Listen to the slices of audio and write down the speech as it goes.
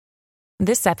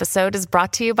This episode is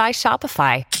brought to you by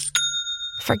Shopify.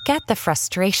 Forget the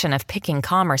frustration of picking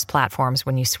commerce platforms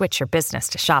when you switch your business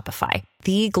to Shopify,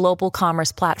 the global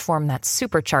commerce platform that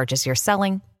supercharges your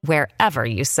selling wherever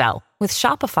you sell. With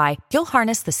Shopify, you'll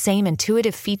harness the same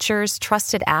intuitive features,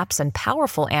 trusted apps, and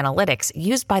powerful analytics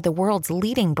used by the world's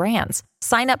leading brands.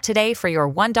 Sign up today for your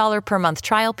 $1 per month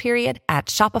trial period at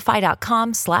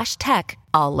shopify.com/tech,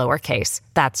 all lowercase.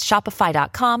 That's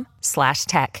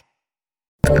shopify.com/tech.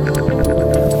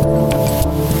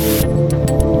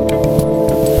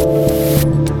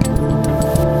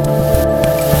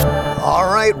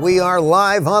 All right, we are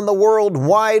live on the World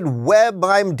Wide Web.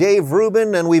 I'm Dave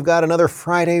Rubin, and we've got another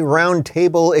Friday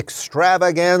Roundtable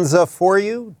extravaganza for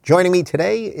you. Joining me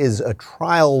today is a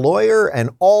trial lawyer and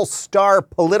all-star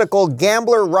political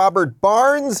gambler, Robert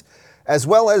Barnes, as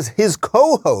well as his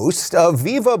co-host of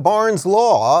Viva Barnes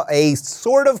Law, a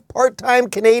sort of part-time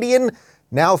Canadian,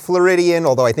 now Floridian,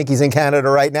 although I think he's in Canada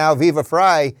right now, Viva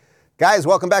Fry. Guys,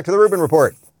 welcome back to the Rubin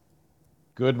Report.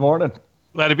 Good morning.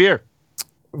 Glad to be here.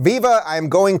 Viva, I'm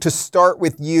going to start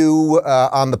with you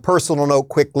on the personal note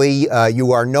quickly.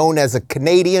 You are known as a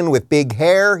Canadian with big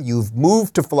hair. You've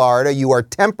moved to Florida. You are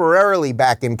temporarily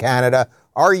back in Canada.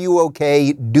 Are you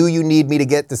okay? Do you need me to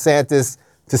get DeSantis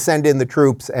to send in the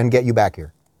troops and get you back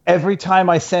here? Every time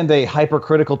I send a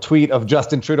hypercritical tweet of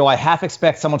Justin Trudeau, I half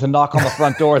expect someone to knock on the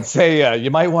front door and say, you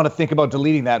might want to think about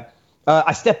deleting that.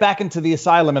 I step back into the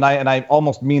asylum, and I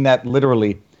almost mean that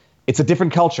literally. It's a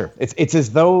different culture. It's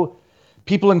as though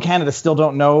people in Canada still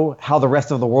don't know how the rest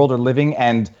of the world are living,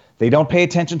 and they don't pay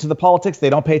attention to the politics.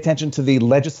 They don't pay attention to the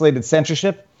legislated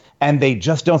censorship, and they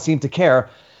just don't seem to care.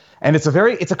 And it's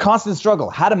a constant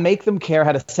struggle, how to make them care,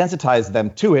 how to sensitize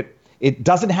them to it. It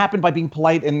doesn't happen by being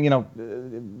polite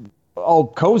and, all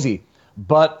cozy,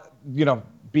 but,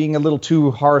 being a little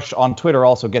too harsh on Twitter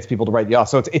also gets people to write you off.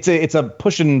 So it's a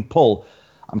push and pull.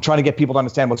 I'm trying to get people to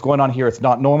understand what's going on here. It's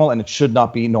not normal, and it should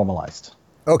not be normalized.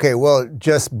 Okay, well,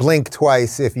 just blink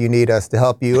twice if you need us to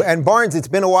help you. And Barnes, it's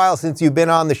been a while since you've been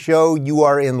on the show. You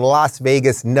are in Las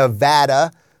Vegas,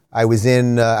 Nevada. I was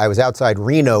outside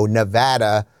Reno,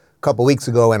 Nevada, a couple weeks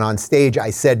ago, and on stage I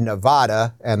said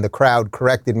Nevada, and the crowd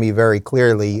corrected me very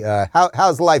clearly.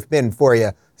 How's life been for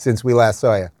you since we last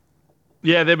saw you?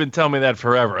 Yeah, they've been telling me that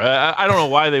forever. I don't know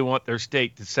why they want their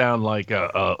state to sound like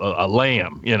a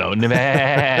lamb,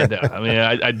 Nevada. I mean,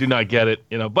 I do not get it,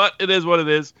 but it is what it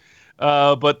is.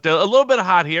 But a little bit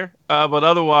hot here, but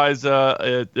otherwise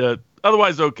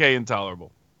okay and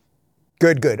tolerable.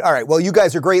 Good. All right. Well, you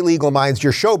guys are great legal minds.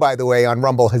 Your show, by the way, on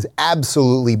Rumble has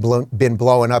absolutely been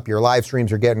blowing up. Your live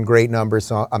streams are getting great numbers.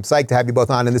 So I'm psyched to have you both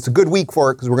on. And it's a good week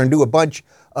for it because we're going to do a bunch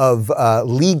of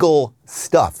legal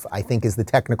stuff, I think is the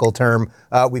technical term.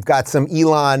 We've got some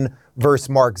Elon versus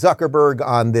Mark Zuckerberg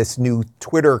on this new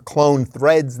Twitter clone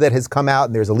Threads that has come out.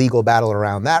 And there's a legal battle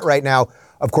around that right now.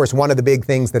 Of course, one of the big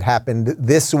things that happened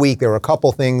this week, there were a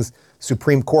couple things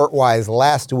Supreme Court-wise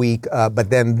last week,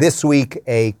 but then this week,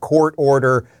 a court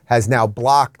order has now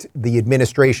blocked the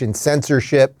administration's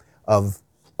censorship of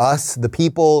us, the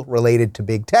people, related to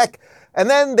big tech. And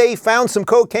then they found some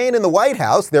cocaine in the White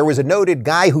House. There was a noted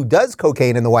guy who does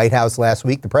cocaine in the White House last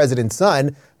week, the president's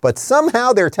son, but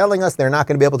somehow they're telling us they're not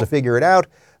going to be able to figure it out.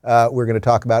 We're going to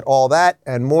talk about all that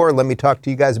and more. Let me talk to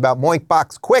you guys about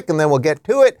Moinkbox quick, and then we'll get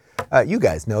to it. You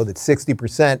guys know that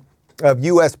 60% of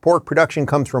U.S. pork production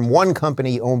comes from one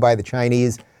company owned by the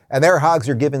Chinese, and their hogs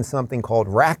are given something called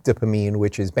ractopamine,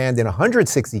 which is banned in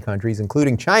 160 countries,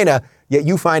 including China, yet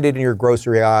you find it in your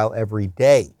grocery aisle every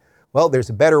day. Well, there's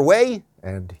a better way,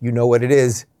 and you know what it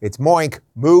is. It's Moink,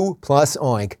 moo plus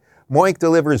oink. Moink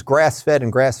delivers grass-fed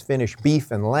and grass-finished beef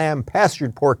and lamb,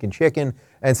 pastured pork and chicken,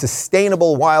 and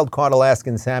sustainable wild-caught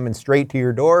Alaskan salmon straight to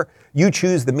your door. You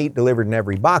choose the meat delivered in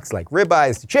every box, like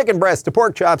ribeyes to chicken breasts to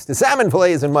pork chops to salmon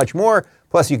fillets and much more.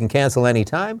 Plus, you can cancel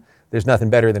anytime. There's nothing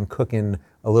better than cooking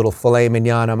a little filet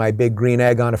mignon on my big green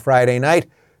egg on a Friday night.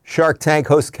 Shark Tank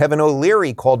host Kevin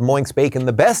O'Leary called Moink's bacon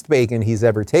the best bacon he's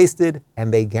ever tasted,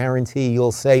 and they guarantee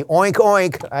you'll say, oink,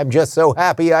 oink, I'm just so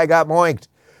happy I got moinked.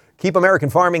 Keep American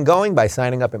farming going by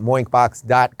signing up at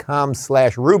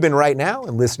moinkbox.com/Rubin right now,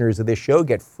 and listeners of this show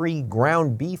get free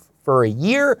ground beef for a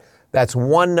year. That's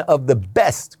one of the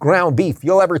best ground beef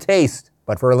you'll ever taste,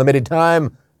 but for a limited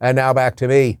time. And now back to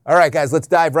me. All right, guys, let's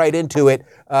dive right into it.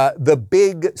 The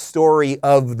big story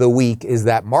of the week is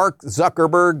that Mark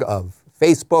Zuckerberg of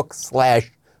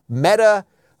Facebook/Meta,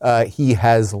 he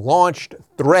has launched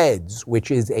Threads,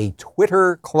 which is a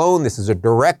Twitter clone. This is a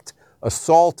direct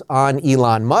assault on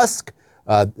Elon Musk.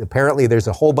 Apparently, there's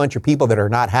a whole bunch of people that are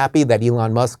not happy that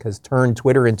Elon Musk has turned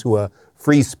Twitter into a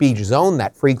free speech zone.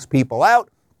 That freaks people out.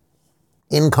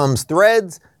 In comes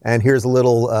Threads. And here's a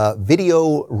little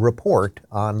video report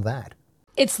on that.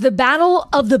 It's the battle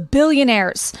of the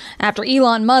billionaires. After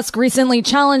Elon Musk recently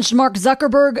challenged Mark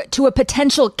Zuckerberg to a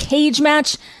potential cage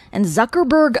match, and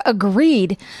Zuckerberg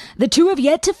agreed, the two have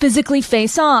yet to physically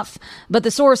face off. But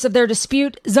the source of their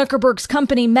dispute, Zuckerberg's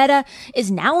company Meta, is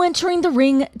now entering the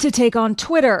ring to take on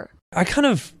Twitter. I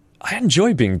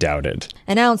enjoy being doubted.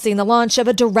 Announcing the launch of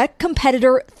a direct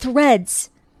competitor, Threads.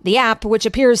 The app, which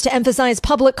appears to emphasize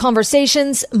public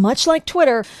conversations, much like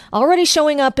Twitter, already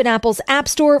showing up in Apple's App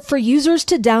Store for users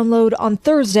to download on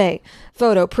Thursday.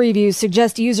 Photo previews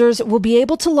suggest users will be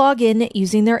able to log in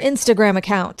using their Instagram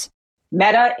account.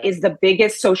 Meta is the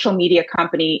biggest social media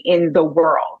company in the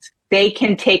world. They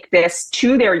can take this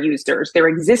to their users, their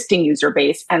existing user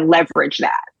base, and leverage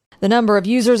that. The number of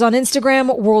users on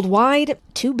Instagram worldwide,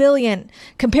 2 billion,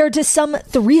 compared to some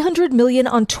 300 million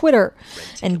on Twitter.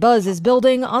 And buzz is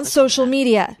building on social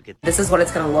media. This is what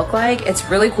it's going to look like. It's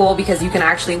really cool because you can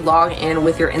actually log in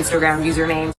with your Instagram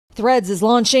username. Threads is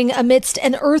launching amidst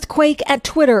an earthquake at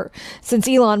Twitter. Since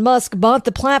Elon Musk bought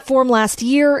the platform last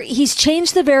year, he's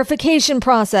changed the verification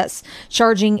process,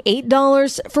 charging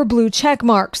 $8 for blue check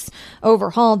marks,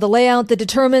 overhauled the layout that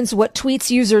determines what tweets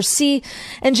users see,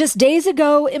 and just days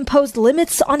ago imposed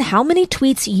limits on how many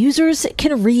tweets users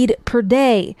can read per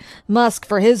day. Musk,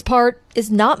 for his part,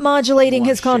 is not modulating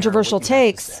his controversial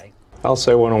takes. I'll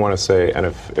say what I want to say, and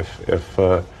if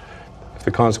the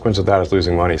consequence of that is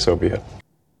losing money, so be it.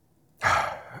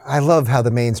 I love how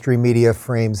the mainstream media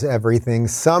frames everything.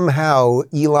 Somehow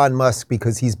Elon Musk,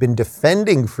 because he's been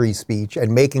defending free speech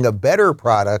and making a better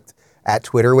product at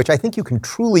Twitter, which I think you can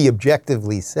truly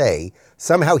objectively say,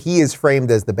 somehow he is framed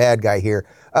as the bad guy here.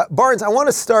 Barnes, I want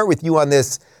to start with you on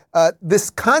this. This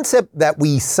concept that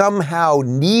we somehow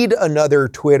need another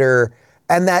Twitter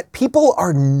and that people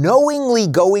are knowingly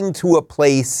going to a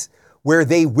place where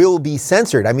they will be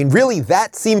censored. I mean, really,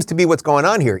 that seems to be what's going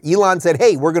on here. Elon said,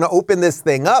 hey, we're going to open this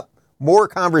thing up. More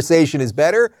conversation is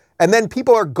better. And then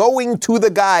people are going to the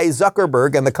guy,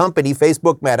 Zuckerberg, and the company,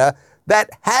 Facebook Meta,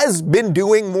 that has been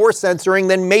doing more censoring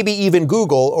than maybe even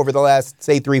Google over the last,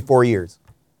 say, 3-4 years.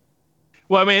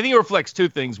 Well, I mean, I think it reflects two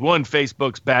things. One,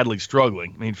 Facebook's badly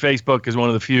struggling. I mean, Facebook is one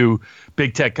of the few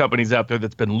big tech companies out there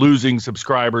that's been losing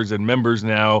subscribers and members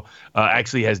now,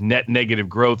 actually has net negative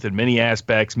growth in many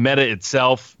aspects. Meta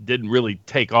itself didn't really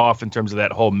take off in terms of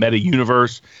that whole Meta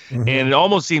universe. Mm-hmm. And it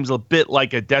almost seems a bit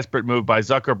like a desperate move by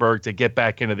Zuckerberg to get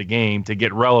back into the game, to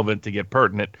get relevant, to get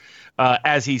pertinent.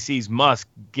 As he sees Musk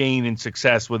gain in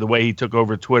success with the way he took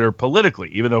over Twitter politically,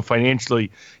 even though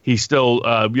financially he's still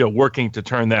working to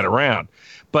turn that around.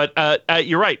 But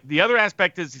you're right. The other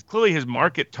aspect is clearly his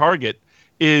market target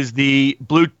is the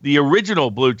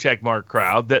original blue checkmark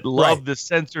crowd that loved the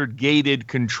censored, gated,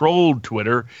 controlled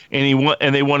Twitter,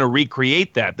 and they want to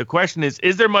recreate that. The question is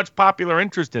there much popular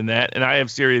interest in that? And I have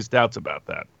serious doubts about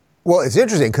that. Well, it's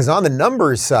interesting because on the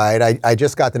numbers side, I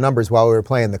just got the numbers while we were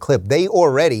playing the clip. They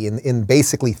already, in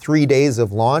basically 3 days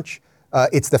of launch,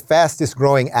 it's the fastest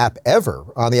growing app ever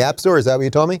on the App Store. Is that what you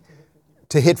told me?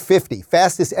 To hit 50.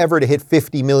 Fastest ever to hit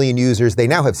 50 million users. They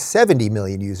now have 70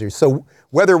 million users. So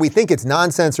whether we think it's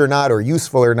nonsense or not or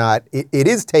useful or not, it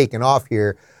is taken off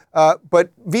here.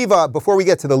 But Viva, before we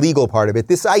get to the legal part of it,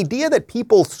 this idea that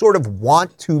people sort of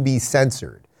want to be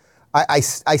censored, I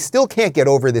still can't get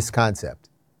over this concept.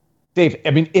 Dave,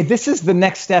 I mean, this is the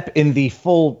next step in the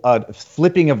full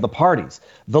flipping of the parties.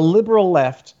 The liberal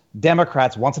left,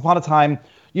 Democrats, once upon a time,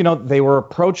 they were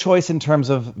pro-choice in terms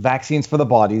of vaccines for the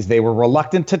bodies. They were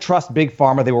reluctant to trust big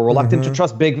pharma. They were reluctant to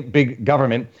trust big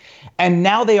government. And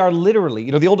now they are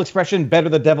literally, the old expression, better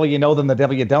the devil you know than the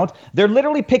devil you don't. They're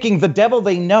literally picking the devil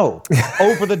they know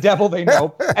over the devil they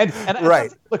know. And right.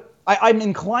 Look, I'm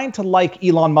inclined to like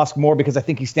Elon Musk more because I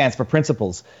think he stands for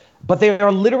principles. But they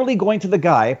are literally going to the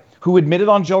guy who admitted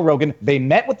on Joe Rogan, they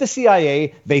met with the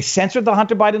CIA, they censored the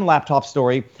Hunter Biden laptop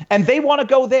story, and they want to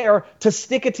go there to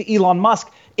stick it to Elon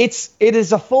Musk. It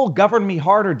is a full govern me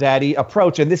harder, daddy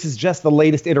approach, and this is just the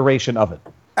latest iteration of it.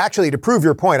 Actually, to prove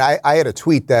your point, I had a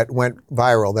tweet that went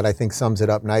viral that I think sums it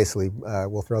up nicely.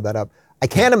 We'll throw that up. I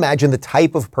can't imagine the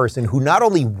type of person who not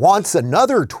only wants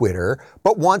another Twitter,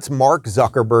 but wants Mark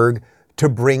Zuckerberg to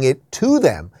bring it to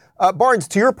them. Barnes,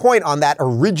 to your point on that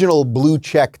original blue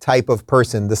check type of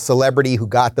person, the celebrity who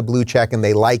got the blue check and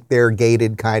they like their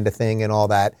gated kind of thing and all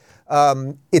that,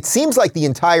 it seems like the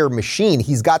entire machine,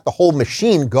 he's got the whole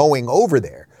machine going over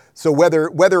there. So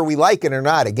whether we like it or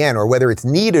not, again, or whether it's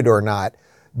needed or not,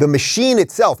 the machine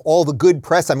itself, all the good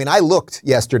press, I mean, I looked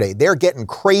yesterday, they're getting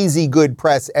crazy good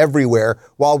press everywhere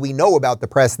while we know about the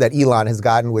press that Elon has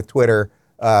gotten with Twitter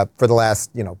for the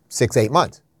last, 6-8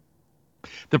 months.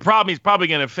 The problem he's probably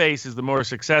going to face is the more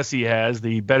success he has,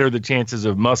 the better the chances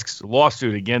of Musk's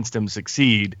lawsuit against him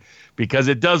succeed, because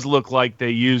it does look like they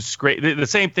use the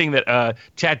same thing that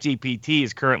ChatGPT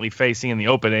is currently facing in the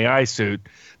OpenAI suit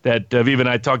that Viva and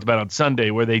I talked about on Sunday,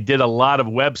 where they did a lot of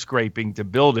web scraping to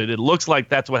build it. It looks like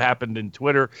that's what happened in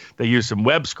Twitter. They used some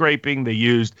web scraping. They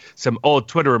used some old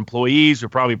Twitter employees who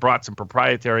probably brought some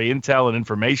proprietary intel and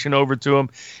information over to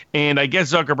them. And I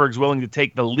guess Zuckerberg's willing to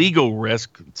take the legal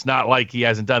risk. It's not like he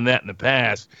hasn't done that in the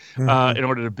past in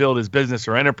order to build his business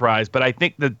or enterprise. But I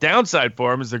think the downside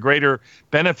for him is the greater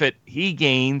benefit he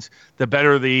gains, the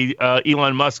better the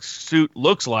Elon Musk suit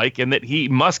looks like, and that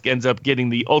Musk ends up getting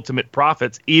the ultimate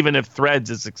profits, even if Threads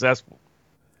is successful.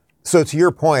 So to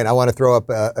your point, I want to throw up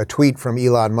a tweet from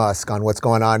Elon Musk on what's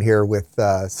going on here with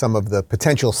some of the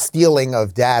potential stealing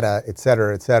of data, et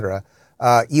cetera, et cetera.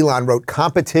 Elon wrote,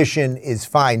 "Competition is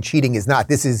fine, cheating is not."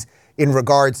 This is in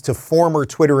regards to former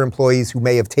Twitter employees who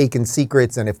may have taken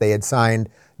secrets and if they had signed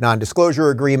non-disclosure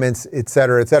agreements, et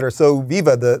cetera, et cetera. So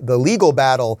Viva, the legal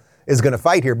battle is going to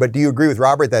fight here. But do you agree with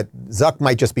Robert that Zuck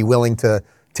might just be willing to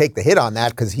take the hit on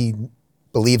that because he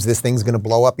believes this thing's going to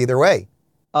blow up either way?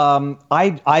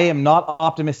 I am not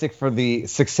optimistic for the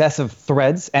success of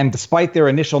Threads. And despite their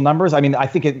initial numbers, I mean, I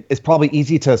think it is probably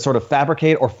easy to sort of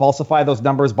fabricate or falsify those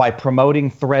numbers by promoting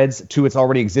Threads to its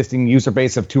already existing user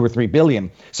base of 2 or 3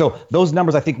 billion. So those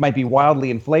numbers, I think, might be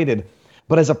wildly inflated.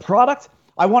 But as a product,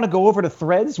 I want to go over to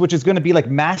Threads, which is going to be like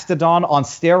Mastodon on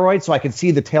steroids, so I can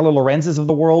see the Taylor Lorenzes of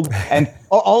the world and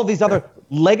all of these other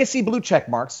legacy blue check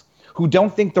marks who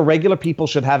don't think the regular people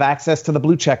should have access to the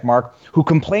blue check mark, who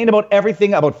complain about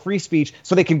everything about free speech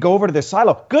so they can go over to their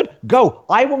silo. Good, go.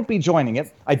 I won't be joining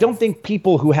it. I don't think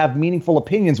people who have meaningful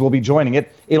opinions will be joining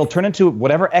it. It'll turn into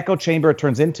whatever echo chamber it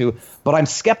turns into, but I'm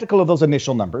skeptical of those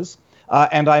initial numbers.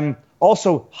 And I'm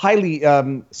also highly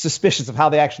suspicious of how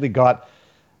they actually got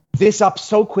this up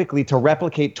so quickly to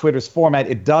replicate Twitter's format.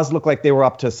 It does look like they were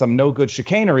up to some no good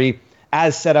chicanery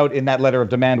as set out in that letter of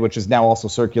demand, which is now also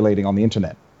circulating on the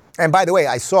internet. And by the way,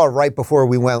 I saw right before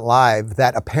we went live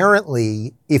that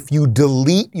apparently if you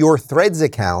delete your Threads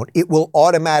account, it will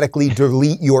automatically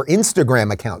delete your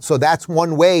Instagram account. So that's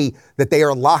one way that they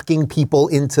are locking people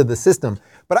into the system.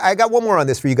 But I got one more on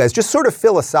this for you guys, just sort of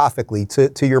philosophically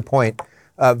to your point,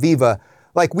 Viva.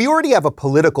 Like, we already have a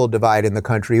political divide in the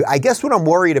country. I guess what I'm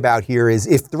worried about here is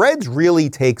if Threads really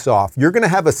takes off, you're going to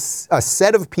have a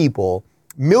set of people,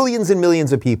 millions and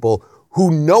millions of people, who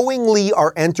knowingly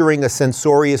are entering a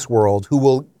censorious world, who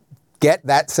will get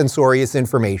that censorious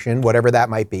information, whatever that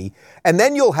might be. And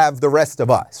then you'll have the rest of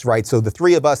us, right? So the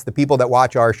three of us, the people that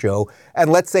watch our show,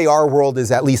 and let's say our world is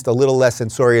at least a little less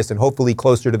censorious and hopefully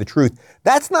closer to the truth.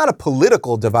 That's not a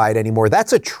political divide anymore.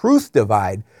 That's a truth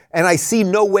divide. And I see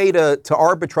no way to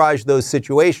arbitrage those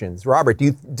situations. Robert, do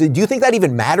you think that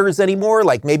even matters anymore?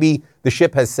 Like maybe the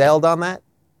ship has sailed on that?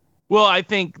 Well, I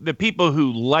think the people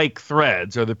who like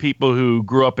Threads are the people who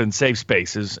grew up in safe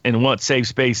spaces and want safe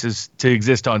spaces to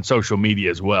exist on social media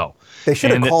as well. They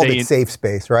should have called it safe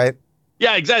space, right?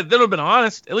 Yeah, exactly. They would have been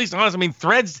honest, at least honest. I mean,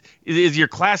 Threads is your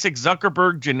classic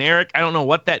Zuckerberg generic. I don't know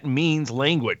what that means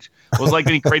language. It was like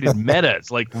when he created Meta.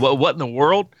 It's like, what in the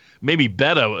world? Maybe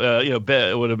Beta,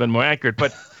 Beta would have been more accurate.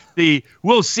 But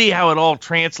we'll see how it all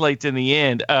translates in the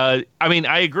end. I mean,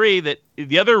 I agree that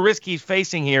the other risk he's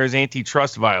facing here is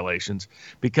antitrust violations,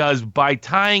 because by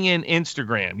tying in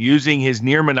Instagram, using his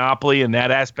near monopoly in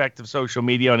that aspect of social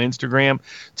media on Instagram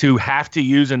to have to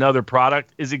use another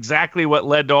product is exactly what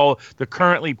led to all the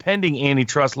currently pending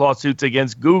antitrust lawsuits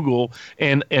against Google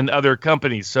and other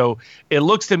companies. So it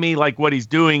looks to me like what he's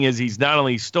doing is he's not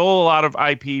only stole a lot of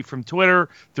IP from Twitter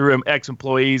through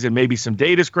ex-employees and maybe some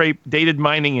data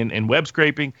mining and web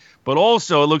scraping, but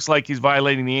also it looks like he's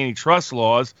violating the antitrust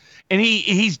laws. And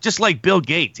he's just like Bill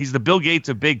Gates. He's the Bill Gates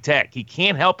of big tech. He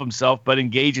can't help himself but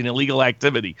engage in illegal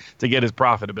activity to get his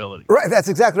profitability. Right. That's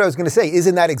exactly what I was going to say.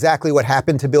 Isn't that exactly what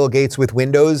happened to Bill Gates with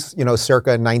Windows,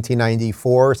 circa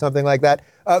 1994 or something like that?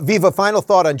 Viva, final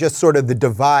thought on just sort of the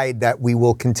divide that we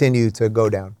will continue to go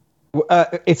down.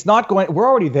 It's not going. We're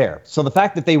already there. So the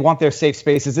fact that they want their safe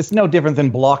spaces, it's no different than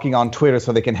blocking on Twitter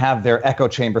so they can have their echo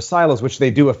chamber silos, which they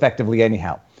do effectively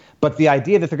anyhow. But the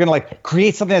idea that they're going to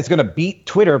create something that's going to beat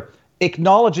Twitter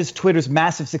acknowledges Twitter's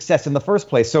massive success in the first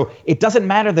place. So it doesn't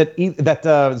matter that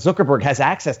Zuckerberg has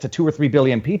access to 2 or 3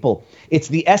 billion people. It's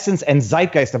the essence and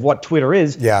zeitgeist of what Twitter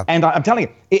is. Yeah. And I'm telling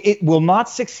you, it will not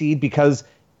succeed, because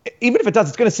even if it does,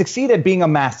 it's going to succeed at being a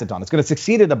mastodon. It's going to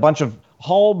succeed at a bunch of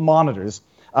hall monitors,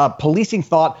 policing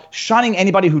thought, shunning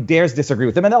anybody who dares disagree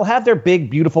with them. And they'll have their big,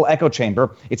 beautiful echo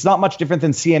chamber. It's not much different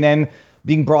than CNN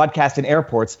being broadcast in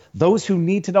airports, those who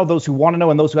need to know, those who want to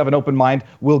know, and those who have an open mind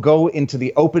will go into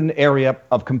the open area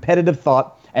of competitive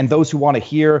thought. And those who want to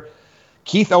hear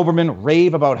Keith Olbermann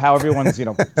rave about how everyone's,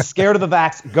 scared of the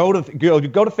vax, go to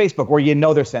Facebook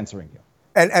where they're censoring you.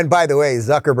 And by the way,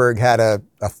 Zuckerberg had a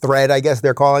thread, I guess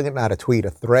they're calling it, not a tweet, a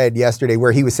thread yesterday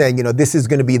where he was saying, this is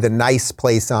going to be the nice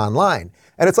place online.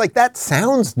 And it's like, that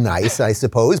sounds nice, I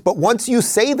suppose. But once you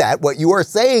say that, what you are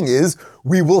saying is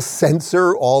we will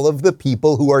censor all of the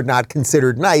people who are not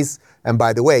considered nice. And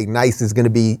by the way, nice is going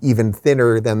to be even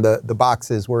thinner than the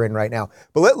boxes we're in right now.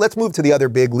 But let's move to the other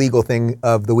big legal thing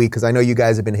of the week, because I know you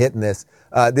guys have been hitting this.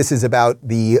 This is about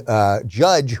the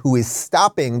judge who is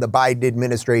stopping the Biden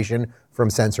administration from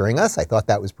censoring us. I thought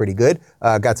that was pretty good.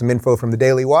 Got some info from the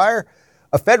Daily Wire.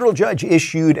 A federal judge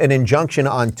issued an injunction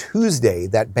on Tuesday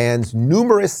that bans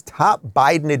numerous top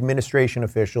Biden administration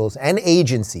officials and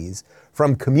agencies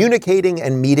from communicating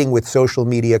and meeting with social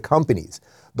media companies.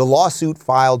 The lawsuit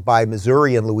filed by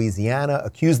Missouri and Louisiana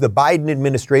accused the Biden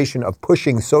administration of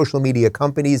pushing social media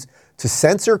companies to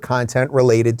censor content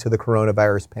related to the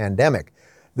coronavirus pandemic.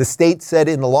 The state said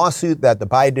in the lawsuit that the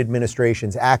Biden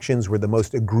administration's actions were the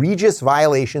most egregious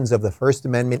violations of the First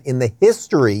Amendment in the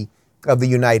history of the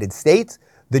United States.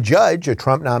 The judge, a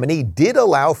Trump nominee, did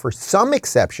allow for some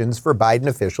exceptions for Biden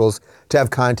officials to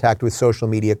have contact with social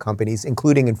media companies,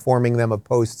 including informing them of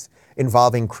posts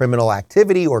involving criminal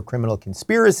activity or criminal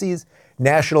conspiracies,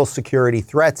 national security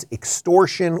threats,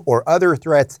 extortion or other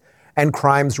threats, and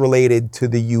crimes related to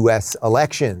the U.S.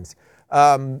 elections.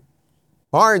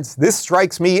 Barnes, this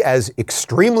strikes me as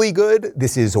extremely good.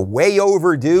 This is way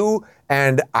overdue.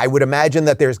 And I would imagine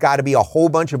that there's got to be a whole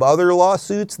bunch of other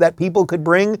lawsuits that people could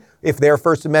bring if their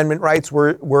First Amendment rights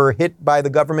were hit by the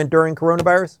government during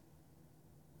coronavirus.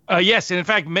 Yes, and in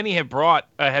fact, many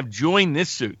have joined this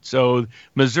suit. So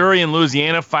Missouri and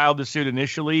Louisiana filed the suit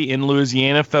initially. In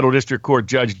Louisiana, Federal District Court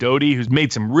Judge Doty, who's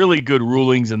made some really good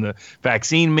rulings in the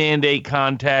vaccine mandate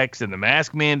context and the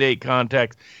mask mandate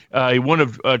context, one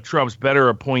of Trump's better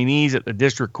appointees at the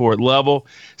district court level.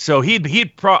 So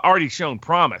he'd already shown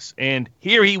promise, and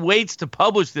here he waits to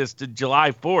publish this to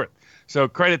July 4th. So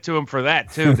credit to him for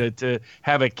that too, to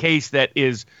have a case that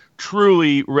is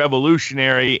truly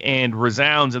revolutionary and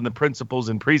resounds in the principles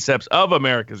and precepts of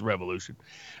America's revolution,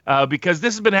 because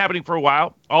this has been happening for a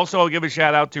while. Also, I'll give a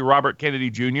shout out to Robert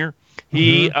Kennedy Jr.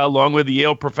 He, along with the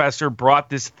Yale professor, brought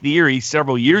this theory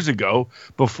several years ago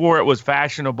before it was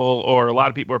fashionable or a lot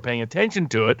of people were paying attention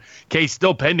to it. Case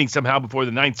still pending somehow before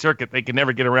the Ninth Circuit. They could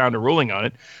never get around to ruling on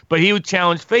it. But he would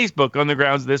challenge Facebook on the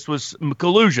grounds this was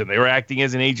collusion. They were acting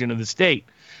as an agent of the state.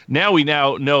 Now we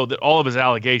know that all of his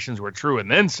allegations were true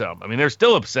and then some. I mean, they're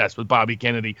still obsessed with Bobby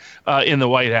Kennedy in the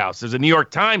White House. There's a New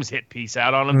York Times hit piece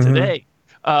out on him today.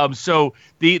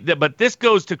 But this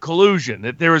goes to collusion,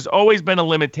 that there has always been a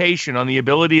limitation on the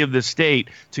ability of the state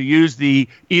to use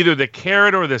either the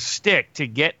carrot or the stick to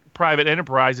get private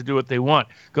enterprise to do what they want.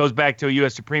 Goes back to a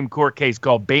U.S. Supreme Court case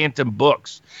called Bantam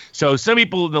Books. So some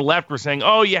people on the left were saying,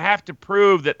 oh, you have to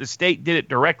prove that the state did it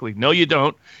directly. No, you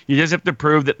don't. You just have to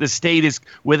prove that the state is,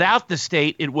 without the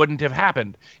state, it wouldn't have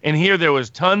happened. And here there was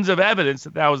tons of evidence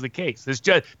that was the case. This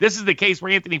is the case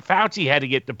where Anthony Fauci had to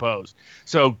get deposed.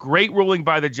 So great ruling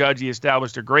by the judge. He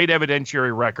established a great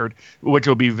evidentiary record, which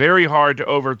will be very hard to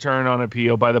overturn on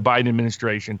appeal by the Biden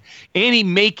administration. And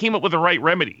he came up with the right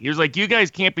remedy. He was like, you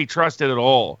guys can't be trusted at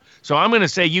all. So I'm going to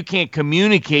say you can't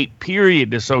communicate,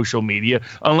 period, to social media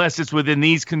unless it's within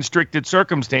these constricted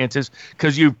circumstances,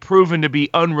 because you've proven to be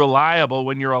unreliable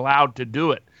when you're allowed to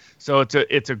do it. So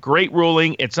it's a great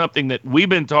ruling. It's something that we've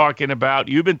been talking about.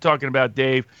 You've been talking about,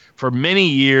 Dave, for many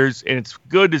years. And it's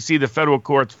good to see the federal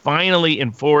courts finally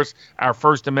enforce our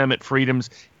First Amendment freedoms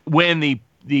when the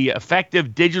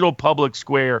effective digital public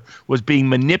square was being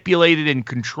manipulated and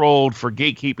controlled for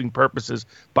gatekeeping purposes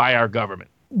by our government.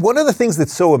 One of the things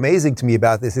that's so amazing to me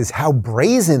about this is how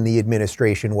brazen the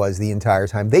administration was the entire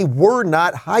time. They were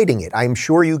not hiding it. I'm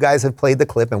sure you guys have played the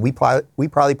clip, and we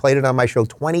probably played it on my show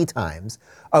 20 times,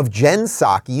 of Jen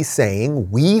Psaki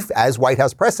saying, we, as White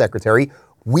House press secretary,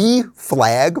 we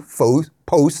flag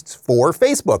posts for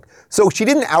Facebook. So she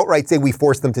didn't outright say we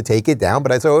forced them to take it down,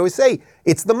 but as I always say,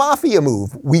 it's the mafia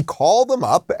move. We call them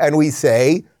up and we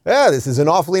say, this is an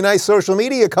awfully nice social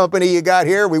media company you got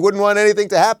here. We wouldn't want anything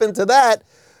to happen to that.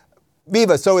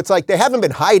 Viva. So it's like they haven't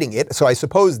been hiding it. So I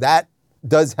suppose that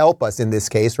does help us in this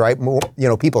case, right?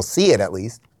 People see it at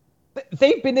least.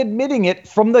 They've been admitting it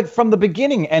from the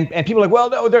beginning, and people are like, well,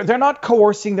 no, they're not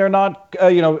coercing, they're not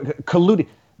colluding.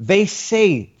 They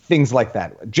say things like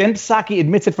that. Jen Psaki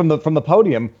admits it from the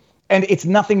podium, And it's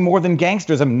nothing more than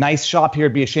gangsters. A nice shop here,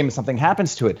 it'd be a shame if something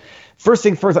happens to it. First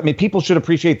thing first, I mean, people should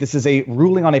appreciate this is a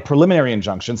ruling on a preliminary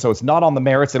injunction, so it's not on the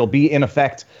merits. It'll be in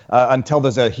effect until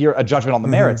there's a judgment on the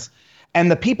merits.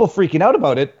 And the people freaking out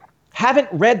about it haven't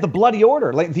read the bloody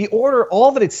order. Like the order,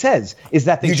 all that it says is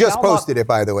that they You just posted it,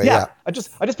 by the way. Yeah. I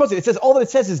just posted it. It says all that it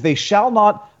says is they shall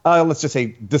not, let's just say,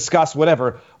 discuss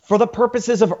whatever for the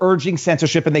purposes of urging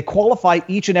censorship, and they qualify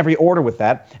each and every order with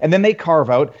that, and then they carve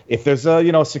out if there's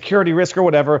a security risk or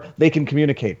whatever, they can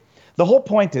communicate. The whole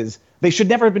point is they should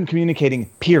never have been communicating,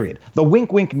 period. The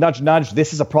wink, wink, nudge, nudge,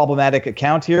 this is a problematic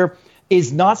account here,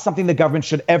 is not something the government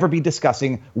should ever be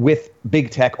discussing with big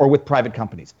tech or with private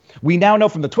companies. We now know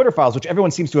from the Twitter files, which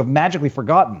everyone seems to have magically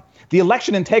forgotten, the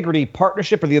Election Integrity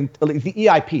Partnership, or the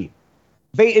EIP,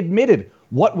 they admitted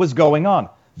what was going on.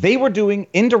 They were doing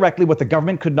indirectly what the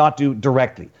government could not do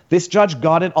directly. This judge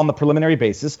got it on the preliminary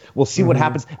basis. We'll see what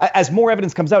happens. As more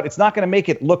evidence comes out, it's not going to make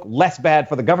it look less bad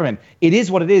for the government. It is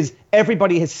what it is.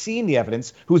 Everybody has seen the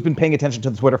evidence who's been paying attention to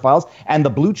the Twitter files, and the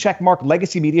blue checkmark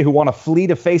legacy media who want to flee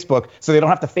to Facebook so they don't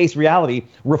have to face reality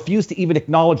refuse to even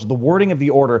acknowledge the wording of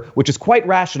the order, which is quite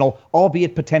rational,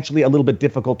 albeit potentially a little bit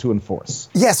difficult to enforce.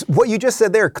 Yes, what you just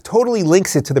said there totally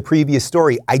links it to the previous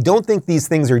story. I don't think these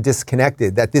things are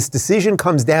disconnected, that this decision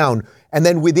comes down and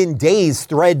then within days,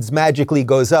 Threads magically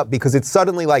goes up because it's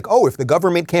suddenly like, oh, if the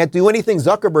government can't do anything,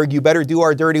 Zuckerberg, you better do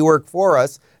our dirty work for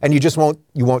us. And you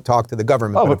won't talk to the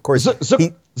government. Oh, but of course,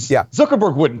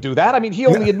 Zuckerberg wouldn't do that. I mean, he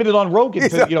only admitted on Rogan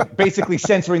to, basically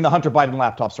censoring the Hunter Biden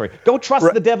laptop story. Don't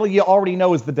trust the devil you already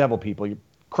know is the devil, people. You're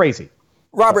crazy.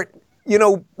 Robert,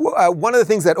 one of the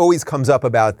things that always comes up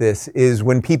about this is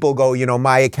when people go,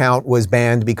 my account was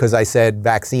banned because I said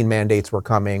vaccine mandates were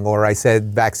coming, or I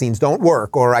said vaccines don't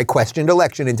work, or I questioned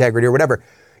election integrity or whatever.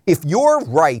 If your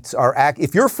rights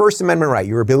if your First Amendment right,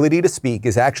 your ability to speak,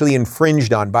 is actually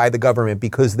infringed on by the government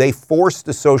because they forced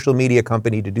a social media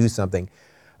company to do something,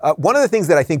 one of the things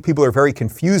that I think people are very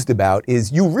confused about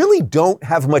is you really don't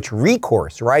have much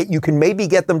recourse, right? You can maybe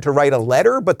get them to write a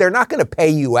letter, but they're not going to pay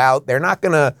you out. They're not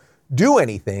going to do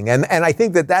anything. And I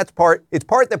think it's part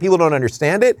that people don't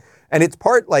understand it. And it's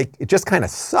part like it just kind of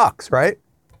sucks, right?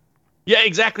 Yeah,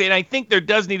 exactly. And I think there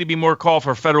does need to be more call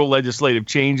for federal legislative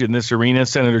change in this arena.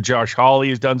 Senator Josh Hawley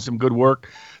has done some good work.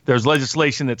 There's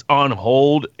legislation that's on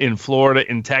hold in Florida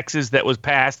and Texas that was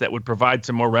passed that would provide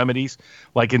some more remedies.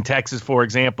 Like in Texas, for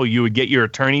example, you would get your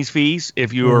attorney's fees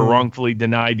if you were wrongfully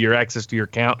denied your access to your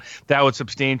account. That would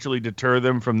substantially deter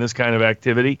them from this kind of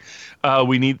activity.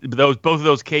 We need both of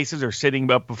those cases are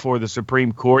sitting up before the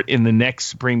Supreme Court in the next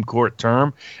Supreme Court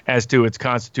term as to its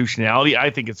constitutionality. I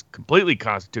think it's completely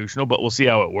constitutional, but we'll see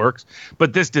how it works.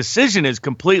 But this decision is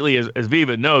completely, as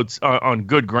Viva notes, on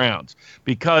good grounds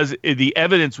because the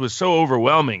evidence was so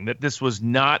overwhelming that this was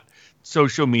not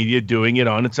social media doing it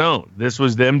on its own. This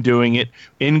was them doing it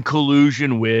in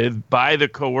collusion with, by the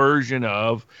coercion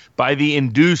of, by the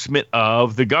inducement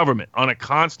of the government on a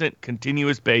constant,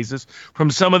 continuous basis from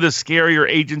some of the scarier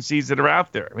agencies that are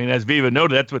out there. I mean, as Viva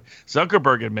noted, that's what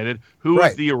Zuckerberg admitted. Who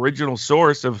was the original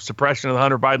source of suppression of the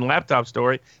Hunter Biden laptop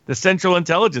story? The Central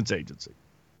Intelligence Agency.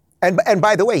 And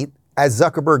by the way, as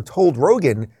Zuckerberg told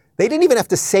Rogan, they didn't even have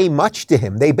to say much to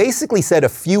him. They basically said a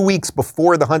few weeks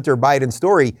before the Hunter Biden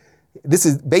story, this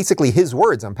is basically his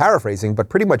words, I'm paraphrasing, but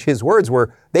pretty much his words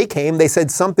were, they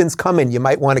said something's coming, you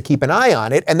might want to keep an eye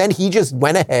on it. And then he just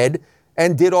went ahead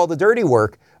and did all the dirty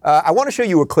work. I want to show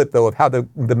you a clip, though, of how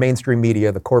the mainstream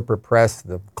media, the corporate press,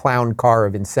 the clown car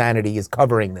of insanity is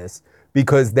covering this,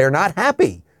 because they're not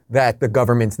happy that the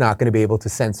government's not going to be able to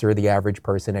censor the average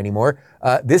person anymore.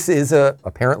 This is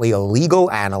apparently a legal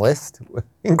analyst,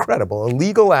 incredible, a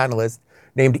legal analyst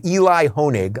named Eli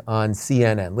Honig on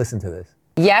CNN. Listen to this.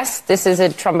 Yes, this is a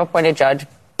Trump-appointed judge,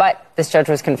 but this judge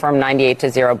was confirmed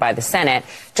 98-0 by the Senate.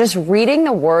 Just reading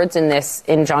the words in this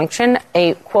injunction,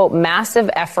 a, quote, massive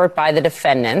effort by the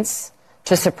defendants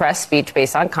to suppress speech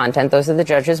based on content. Those are the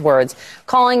judge's words,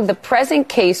 calling the present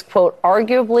case, quote,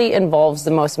 arguably involves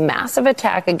the most massive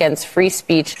attack against free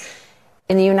speech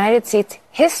in the United States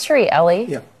history, Ellie.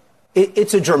 Yeah.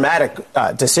 It's a dramatic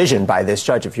decision by this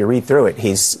judge. If you read through it,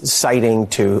 he's citing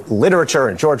to literature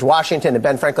and George Washington and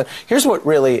Ben Franklin. Here's what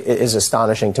really is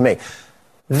astonishing to me.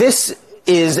 This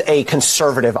is a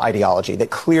conservative ideology that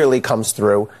clearly comes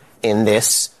through in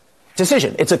this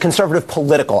decision. It's a conservative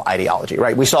political ideology,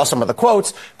 right? We saw some of the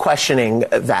quotes questioning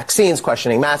vaccines,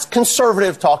 questioning masks,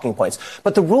 conservative talking points.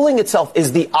 But the ruling itself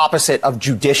is the opposite of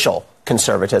judicial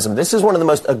conservatism. This is one of the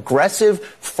most aggressive,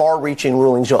 far-reaching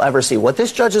rulings you'll ever see. What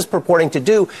this judge is purporting to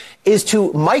do is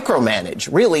to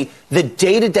micromanage, really, the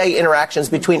day-to-day interactions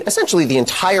between essentially the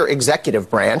entire executive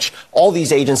branch, all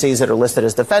these agencies that are listed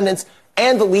as defendants,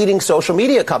 and the leading social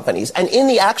media companies. And in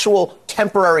the actual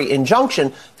temporary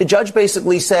injunction, the judge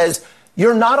basically says,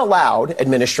 you're not allowed,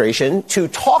 administration, to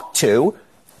talk to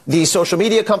these social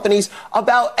media companies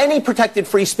about any protected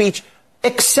free speech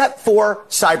except for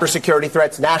cybersecurity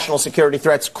threats, national security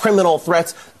threats, criminal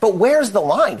threats. But where's the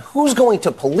line? Who's going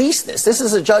to police this? This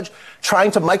is a judge trying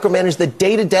to micromanage the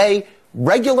day-to-day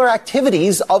regular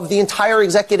activities of the entire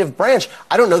executive branch.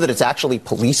 I don't know that it's actually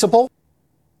policeable.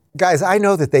 Guys, I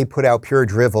know that they put out pure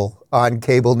drivel on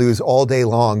cable news all day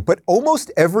long, but almost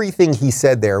everything he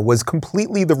said there was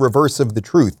completely the reverse of the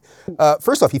truth.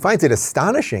 First off, he finds it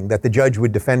astonishing that the judge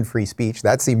would defend free speech.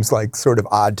 That seems like sort of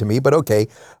odd to me, but okay.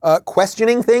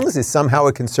 Questioning things is somehow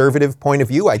a conservative point of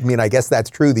view. I mean, I guess that's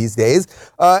true these days.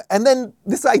 And then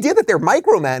this idea that they're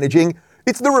micromanaging,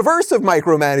 it's the reverse of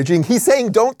micromanaging. He's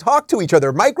saying don't talk to each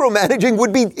other. Micromanaging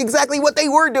would be exactly what they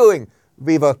were doing.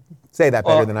 Viva, say that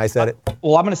better than I said it.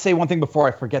 Well, I'm going to say one thing before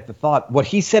I forget the thought. What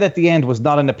he said at the end was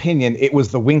not an opinion. It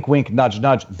was the wink, wink, nudge,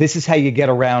 nudge. This is how you get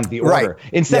around the order. Right.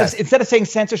 Instead of saying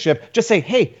censorship, just say,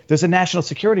 hey, there's a national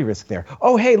security risk there.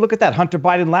 Oh, hey, look at that. Hunter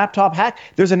Biden laptop hack.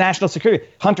 There's a national security.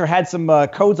 Hunter had some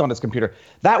codes on his computer.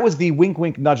 That was the wink,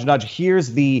 wink, nudge, nudge.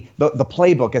 Here's the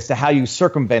playbook as to how you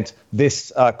circumvent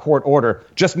this court order.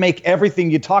 Just make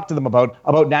everything you talk to them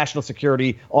about national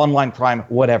security, online crime,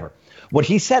 whatever. What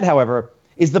he said, however,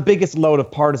 is the biggest load of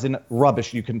partisan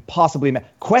rubbish you can possibly imagine.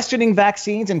 Questioning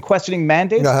vaccines and questioning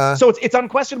mandates. So it's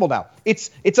unquestionable now. It's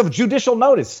of judicial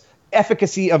notice.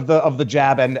 Efficacy of the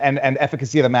jab and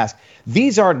efficacy of the mask.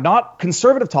 These are not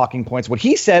conservative talking points. What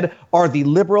he said are the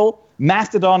liberal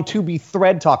Mastodon to be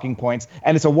thread talking points.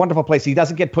 And it's a wonderful place. He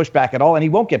doesn't get pushed back at all. And he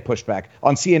won't get pushed back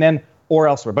on CNN or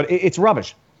elsewhere. But it's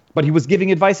rubbish. But he was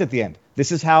giving advice at the end.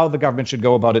 This is how the government should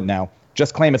go about it now.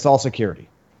 Just claim it's all security.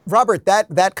 Robert,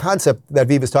 that concept that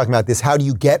Viva's talking about, this how do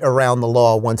you get around the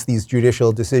law once these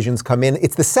judicial decisions come in,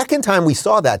 it's the second time we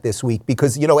saw that this week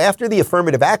because, you know, after the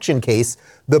affirmative action case,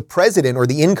 the president or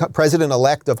the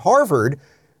president-elect of Harvard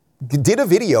did a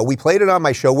video, we played it on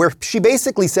my show, where she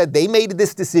basically said they made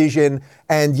this decision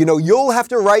and, you know, you'll have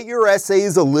to write your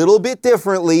essays a little bit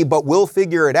differently, but we'll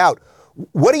figure it out.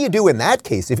 What do you do in that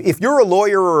case? If you're a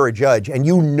lawyer or a judge and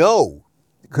you know,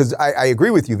 because I agree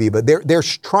with you, Viva, they're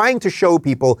trying to show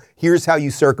people, here's how you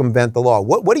circumvent the law.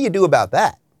 What do you do about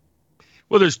that?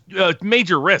 Well, there's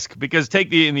major risk because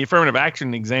in the affirmative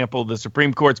action example, the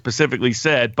Supreme Court specifically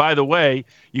said, by the way,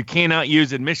 you cannot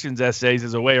use admissions essays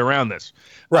as a way around this,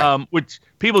 right. Which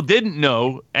people didn't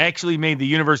know actually made the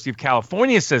University of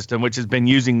California system, which has been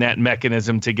using that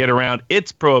mechanism to get around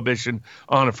its prohibition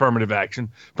on affirmative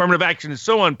action. Affirmative action is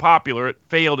so unpopular, it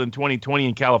failed in 2020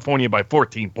 in California by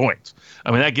 14 points.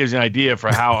 I mean, that gives you an idea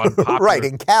for how unpopular. Right,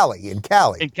 in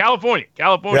California,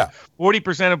 yeah.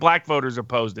 40% of black voters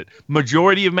opposed it.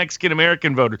 Majority of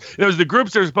Mexican-American voters. Those the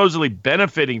groups that are supposedly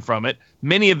benefiting from it.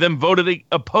 Many of them voted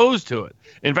opposed to it.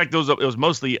 In fact, it was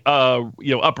mostly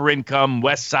upper income,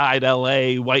 West Side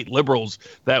LA white liberals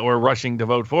that were rushing to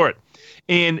vote for it.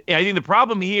 And I think the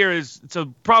problem here is,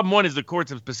 so problem one is the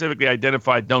courts have specifically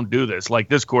identified don't do this, like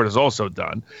this court has also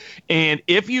done. And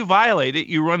if you violate it,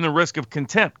 you run the risk of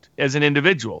contempt as an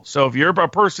individual. So if you're a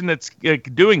person that's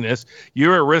doing this,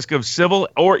 you're at risk of civil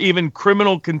or even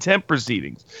criminal contempt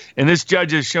proceedings. And this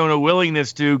judge has shown a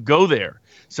willingness to go there.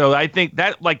 So I think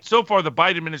that, like, so far the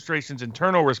Biden administration's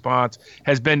internal response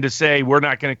has been to say we're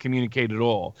not going to communicate at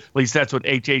all. At least that's what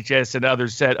HHS and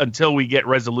others said until we get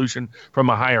resolution from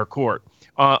a higher court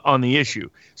on the issue.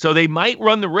 So they might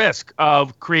run the risk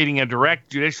of creating a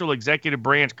direct judicial executive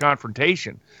branch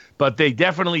confrontation, but they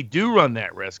definitely do run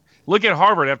that risk. Look at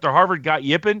Harvard. After Harvard got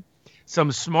yipping,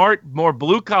 some smart, more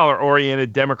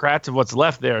blue-collar-oriented Democrats of what's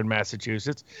left there in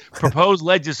Massachusetts proposed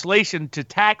legislation to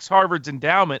tax Harvard's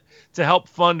endowment to help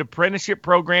fund apprenticeship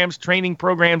programs, training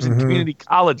programs, and community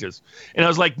colleges. And I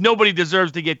was like, nobody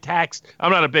deserves to get taxed.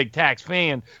 I'm not a big tax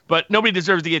fan, but nobody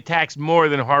deserves to get taxed more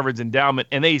than Harvard's endowment,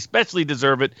 and they especially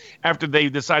deserve it after they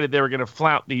decided they were going to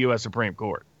flout the U.S. Supreme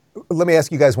Court. Let me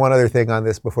ask you guys one other thing on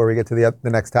this before we get to the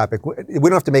next topic. We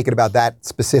don't have to make it about that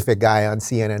specific guy on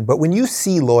CNN, but when you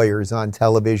see lawyers on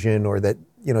television or that,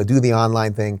 you know, do the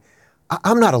online thing,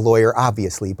 I'm not a lawyer,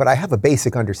 obviously, but I have a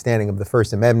basic understanding of the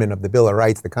First Amendment, of the Bill of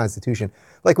Rights, the Constitution.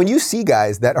 Like when you see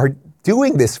guys that are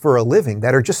doing this for a living,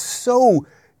 that are just so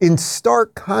in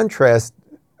stark contrast,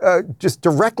 just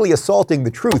directly assaulting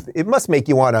the truth, it must make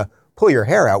you want to pull your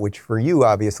hair out, which for you,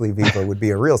 obviously, Viva, would be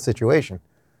a real situation.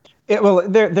 Well,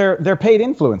 they're paid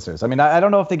influencers. I mean, I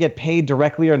don't know if they get paid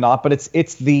directly or not, but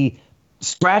it's the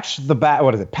scratch the back.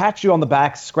 What is it? Pat you on the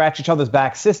back, scratch each other's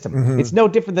back system. Mm-hmm. It's no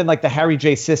different than like the Harry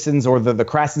J. Sissons or the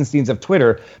Krasensteins of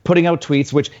Twitter putting out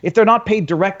tweets, which if they're not paid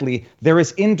directly, there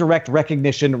is indirect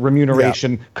recognition,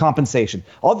 remuneration, compensation.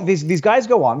 All these guys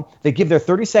go on, they give their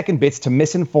 30-second bits to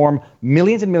misinform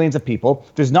millions and millions of people.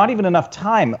 There's not even enough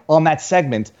time on that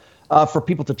segment for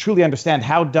people to truly understand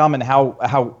how dumb and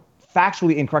how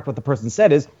factually incorrect what the person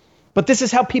said is. But this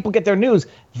is how people get their news.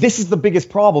 This is the biggest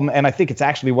problem, and I think it's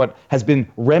actually what has been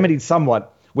remedied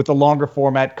somewhat with the longer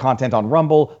format content on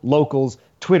Rumble, Locals,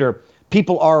 Twitter.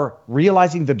 People are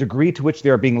realizing the degree to which they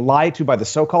are being lied to by the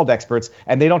so-called experts,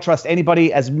 and they don't trust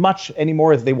anybody as much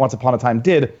anymore as they once upon a time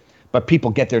did. But people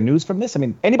get their news from this. I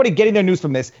mean, anybody getting their news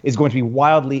from this is going to be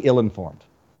wildly ill-informed.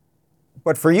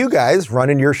 But for you guys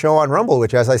running your show on Rumble,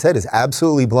 which, as I said, is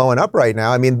absolutely blowing up right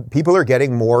now, I mean, people are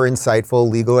getting more insightful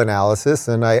legal analysis.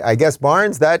 And I guess,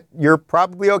 Barnes, that you're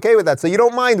probably okay with that. So you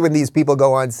don't mind when these people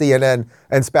go on CNN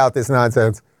and spout this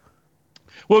nonsense.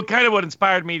 Well, kind of what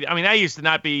inspired me. I mean, I used to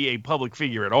not be a public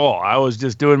figure at all. I was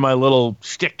just doing my little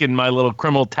shtick in my little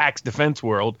criminal tax defense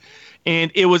world.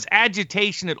 And it was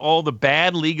agitation at all the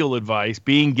bad legal advice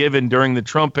being given during the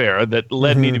Trump era that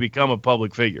led me to become a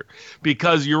public figure.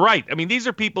 Because you're right. I mean, these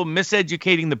are people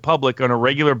miseducating the public on a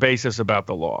regular basis about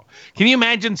the law. Can you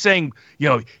imagine saying,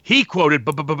 he quoted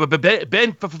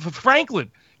Ben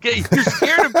Franklin? You're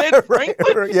scared of Ben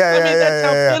Franklin? That's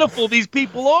how pitiful these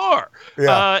people are.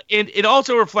 Yeah. And it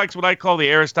also reflects what I call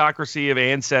the aristocracy of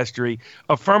ancestry.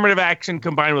 Affirmative action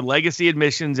combined with legacy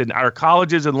admissions in our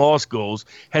colleges and law schools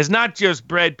has not just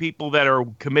bred people that are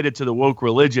committed to the woke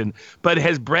religion, but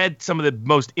has bred some of the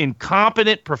most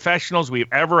incompetent professionals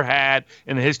we've ever had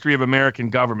in the history of American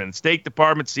government. State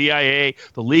Department, CIA,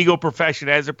 the legal profession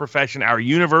as a profession, our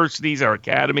universities, our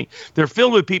academy. They're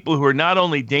filled with people who are not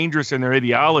only dangerous in their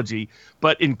ideology,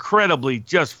 but incredibly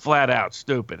just flat out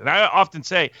stupid. And I often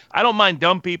say, I don't mind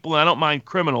dumb people and I don't mind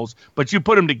criminals, but you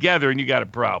put them together and you got a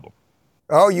problem.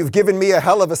 Oh, you've given me a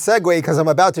hell of a segue because I'm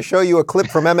about to show you a clip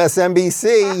from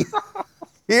MSNBC.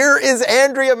 Here is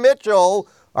Andrea Mitchell,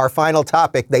 our final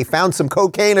topic. They found some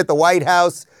cocaine at the White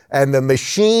House and the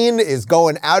machine is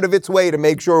going out of its way to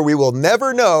make sure we will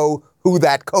never know who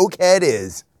that cokehead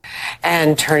is.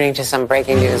 And turning to some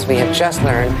breaking news, we have just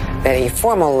learned that a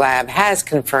formal lab has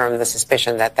confirmed the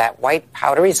suspicion that white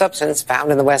powdery substance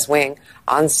found in the West Wing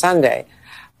on Sunday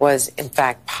was in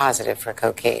fact positive for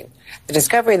cocaine. The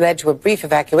discovery led to a brief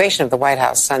evacuation of the White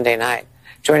House Sunday night.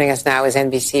 Joining us now is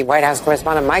NBC White House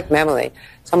correspondent Mike Memoli.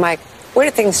 So, Mike, where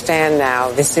do things stand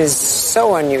now? This is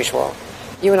so unusual.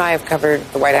 You and I have covered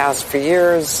the White House for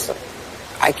years.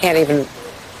 I can't even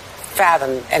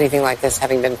fathom anything like this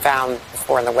having been found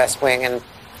before in the West Wing, and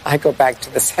I go back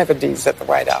to the 70s at the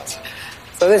White House.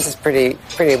 So this is pretty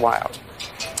wild.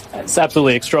 It's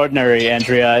absolutely extraordinary,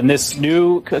 Andrea. And this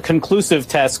new conclusive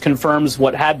test confirms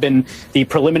what had been the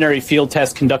preliminary field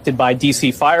test conducted by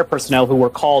D.C. fire personnel who were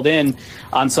called in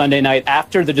on Sunday night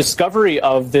after the discovery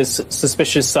of this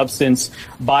suspicious substance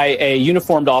by a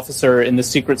uniformed officer in the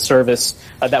Secret Service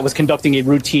that was conducting a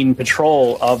routine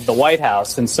patrol of the White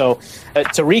House. And so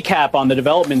to recap on the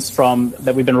developments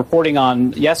that we've been reporting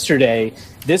on yesterday,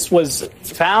 this was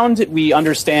found, we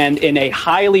understand, in a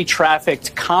highly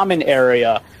trafficked common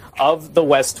area of the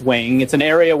West Wing. It's an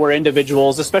area where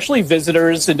individuals, especially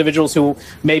visitors, individuals who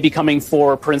may be coming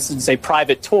for instance, a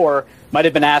private tour, might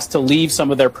have been asked to leave some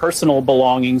of their personal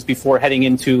belongings before heading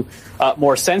into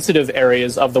more sensitive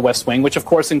areas of the West Wing, which of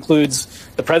course includes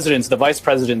the president's, the vice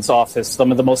president's office,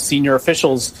 some of the most senior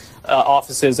officials'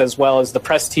 offices, as well as the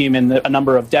press team and a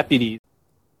number of deputies.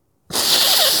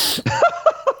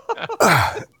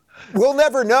 We'll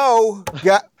never know.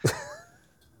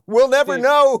 We'll never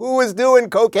know who was doing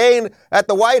cocaine at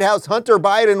the White House. Hunter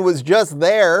Biden was just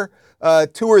there 2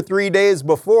 or 3 days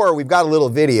before. We've got a little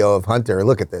video of Hunter.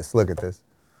 Look at this. Look at this.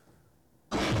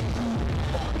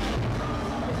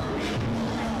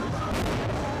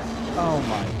 Oh,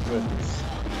 my goodness.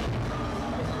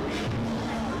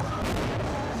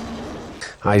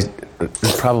 I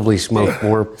probably smoked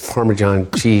more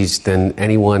Parmesan cheese than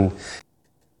anyone.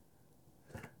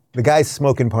 The guy's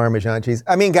smoking Parmesan cheese.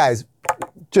 I mean, guys,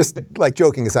 just like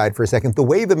joking aside for a second, the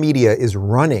way the media is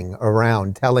running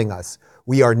around telling us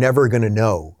we are never going to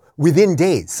know within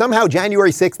days. Somehow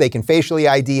January 6th, they can facially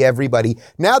ID everybody.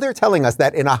 Now they're telling us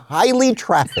that in a highly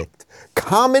trafficked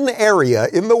common area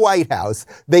in the White House,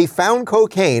 they found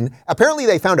cocaine. Apparently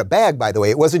they found a bag, by the way.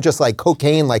 It wasn't just like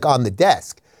cocaine like on the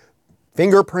desk.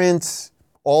 Fingerprints,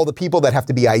 all the people that have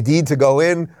to be ID'd to go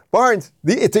in. Barnes,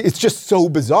 it's just so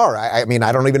bizarre. I mean,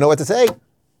 I don't even know what to say.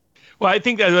 Well, I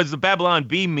think that was the Babylon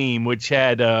Bee meme, which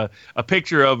had a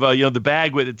picture of the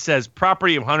bag with it says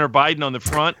 "Property of Hunter Biden" on the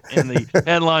front, and the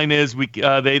headline is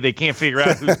they can't figure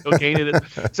out whose cocaine it is.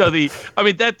 So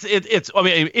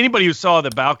anybody who saw the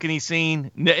balcony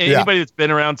scene, anybody that's been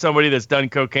around somebody that's done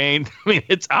cocaine, I mean,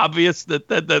 it's obvious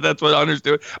that's what Hunter's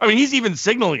doing. I mean, he's even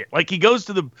signaling it. Like he goes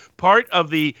to the part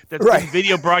of that's been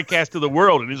video broadcast to the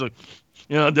world, and he's like.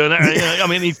 I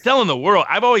mean, he's telling the world.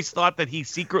 I've always thought that he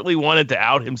secretly wanted to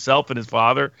out himself and his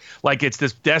father. Like it's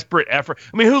this desperate effort.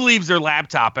 I mean, who leaves their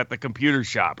laptop at the computer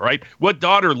shop, right? What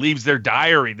daughter leaves their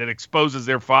diary that exposes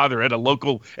their father at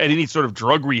any sort of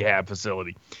drug rehab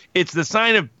facility? It's the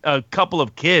sign of a couple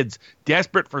of kids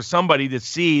desperate for somebody to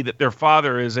see that their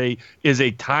father is a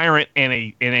tyrant and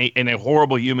a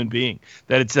horrible human being.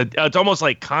 That it's almost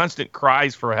like constant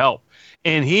cries for help.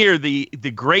 And here, the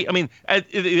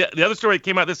other story that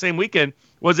came out the same weekend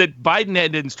was that Biden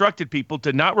had instructed people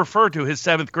to not refer to his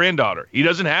 7th granddaughter. He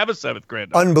doesn't have a 7th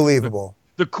granddaughter. Unbelievable.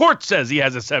 The court says he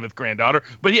has a 7th granddaughter,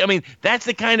 but that's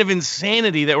the kind of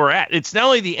insanity that we're at. It's not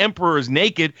only the emperor's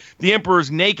naked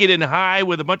and high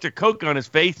with a bunch of coke on his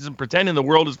face and pretending the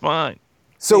world is fine.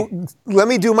 So let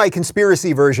me do my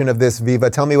conspiracy version of this, Viva.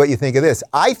 Tell me what you think of this.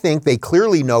 I think they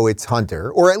clearly know it's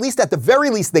Hunter, or at least at the very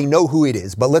least they know who it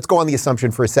is. But let's go on the assumption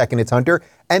for a second it's Hunter.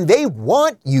 And they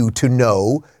want you to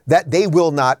know that they will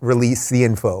not release the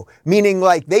info. Meaning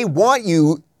like they want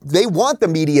the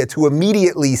media to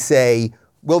immediately say,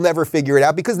 we'll never figure it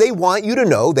out, because they want you to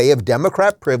know they have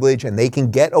Democrat privilege and they can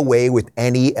get away with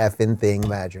any effing thing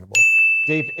imaginable.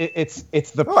 Dave, it's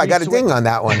the... I got a ding on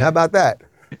that one. How about that?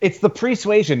 It's the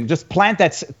persuasion. Just plant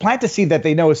a seed that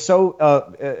they know is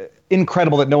so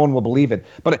incredible that no one will believe it.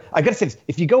 But I got to say this,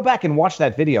 if you go back and watch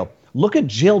that video, look at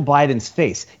Jill Biden's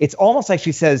face. It's almost like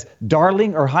she says,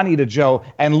 darling or honey to Joe,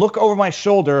 and look over my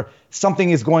shoulder. Something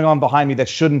is going on behind me that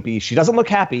shouldn't be. She doesn't look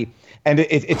happy, and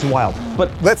it's wild. But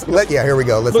here we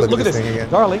go. Let's look at this thing again.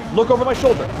 Darling, look over my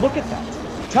shoulder. Look at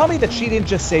that. Tell me that she didn't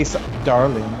just say,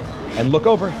 darling, and look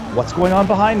over. What's going on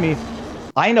behind me?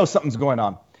 I know something's going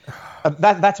on.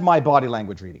 That's my body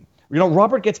language reading.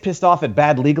 Robert gets pissed off at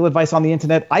bad legal advice on the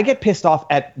internet. I get pissed off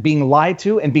at being lied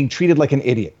to and being treated like an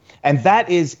idiot. And that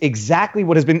is exactly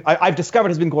what I've discovered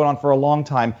has been going on for a long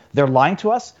time. They're lying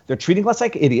to us. They're treating us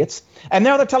like idiots. And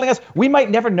now they're telling us we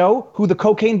might never know who the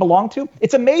cocaine belonged to.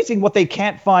 It's amazing what they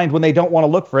can't find when they don't want to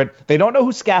look for it. They don't know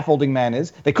who Scaffolding Man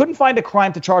is. They couldn't find a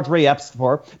crime to charge Ray Epps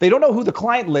for. They don't know who the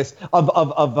client list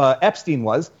of Epstein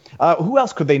was. Who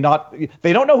else could they not?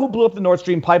 They don't know who blew up the Nord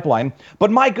Stream pipeline. But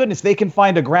my goodness, they can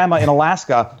find a grandma in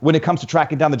Alaska when it comes to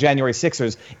tracking down the January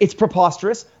 6ers. It's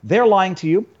preposterous. They're lying to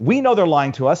you. We know they're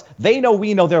lying to us. They know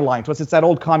we know they're lying to us. It's that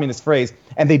old communist phrase.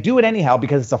 And they do it anyhow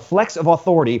because it's a flex of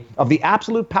authority, of the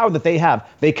absolute power that they have.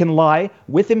 They can lie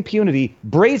with impunity,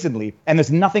 brazenly, and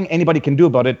there's nothing anybody can do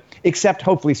about it except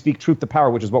hopefully speak truth to power,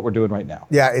 which is what we're doing right now.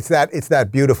 Yeah, it's that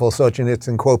beautiful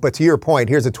Solzhenitsyn quote. But to your point,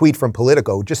 here's a tweet from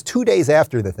Politico just 2 days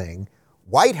after the thing.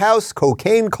 White House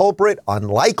cocaine culprit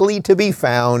unlikely to be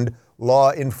found,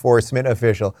 law enforcement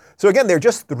official. So again, they're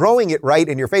just throwing it right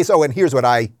in your face. Oh, and here's what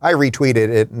I retweeted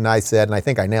it, and I said, and I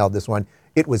think I nailed this one,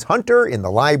 it was Hunter in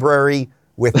the library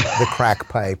with the crack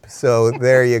pipe. So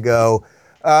there you go.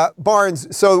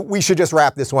 Barnes, so we should just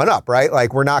wrap this one up, right?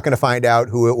 Like, we're not going to find out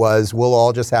who it was. We'll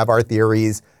all just have our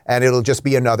theories, and it'll just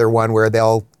be another one where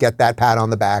they'll get that pat on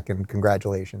the back and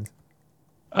congratulations.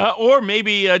 Or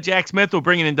maybe Jack Smith will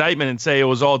bring an indictment and say it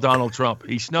was all Donald Trump.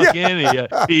 He snuck in,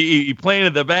 he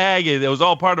planted the bag, it was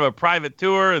all part of a private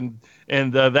tour,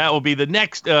 and that will be the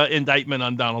next indictment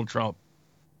on Donald Trump.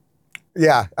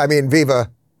 Yeah, I mean, Viva,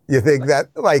 you think that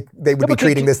like they would be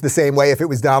treating this the same way if it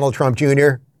was Donald Trump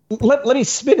Jr.? Let me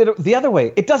spin it the other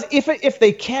way. It does. If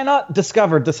they cannot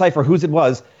decipher whose it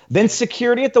was, then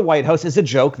security at the White House is a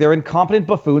joke. They're incompetent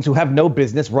buffoons who have no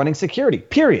business running security,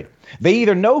 period. They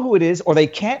either know who it is or they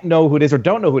can't know who it is or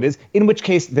don't know who it is, in which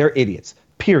case they're idiots,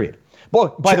 period.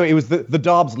 Well, by the way, it was the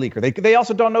Dobbs leaker. They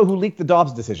also don't know who leaked the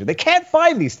Dobbs decision. They can't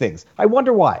find these things. I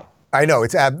wonder why. I know,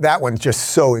 that one's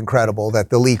just so incredible that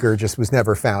the leaker just was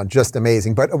never found. Just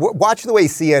amazing. But watch the way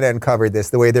CNN covered this,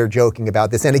 the way they're joking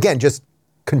about this. And again, just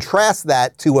contrast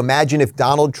that to imagine if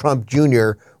Donald Trump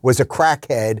Jr. was a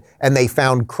crackhead and they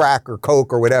found crack or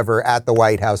coke or whatever at the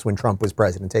White House when Trump was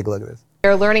president. Take a look at this.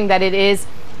 They're learning that it is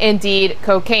indeed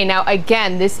cocaine. Now,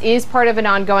 again, this is part of an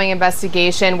ongoing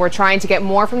investigation. We're trying to get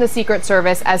more from the Secret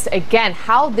Service as to, again,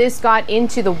 how this got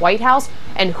into the White House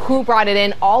and who brought it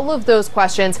in. All of those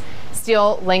questions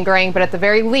still lingering, but at the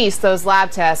very least, those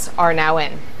lab tests are now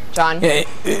in. John? Yeah,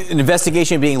 an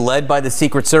investigation being led by the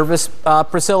Secret Service,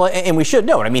 Priscilla, and we should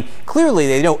note, I mean, clearly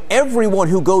they know everyone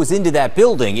who goes into that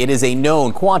building. It is a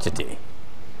known quantity.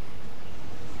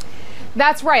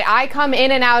 That's right. I come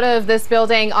in and out of this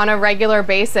building on a regular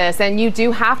basis, and you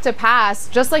do have to pass,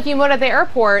 just like you would at the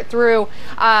airport, through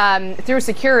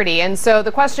security. And so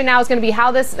the question now is going to be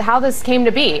how this came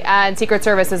to be. And Secret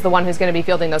Service is the one who's going to be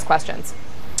fielding those questions.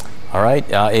 All right.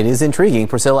 It is intriguing.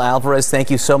 Priscilla Alvarez,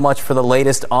 thank you so much for the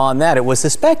latest on that. It was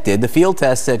suspected. The field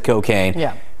test said cocaine.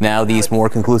 Yeah. Now these more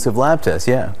conclusive lab tests.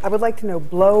 Yeah. I would like to know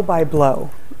blow by blow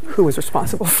who was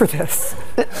responsible for this.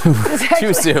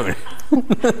 Too soon.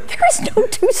 There's no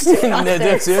too soon. On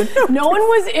this. No one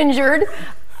was injured,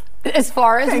 as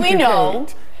far as we know.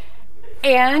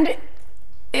 And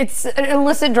it's an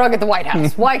illicit drug at the White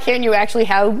House. Why can't you actually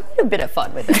have a bit of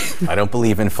fun with it? I don't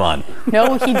believe in fun.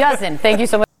 No, he doesn't. Thank you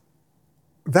so much.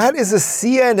 That is a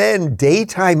CNN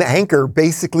daytime anchor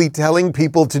basically telling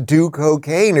people to do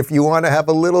cocaine if you want to have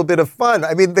a little bit of fun.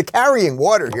 I mean, the carrying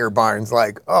water here, Barnes,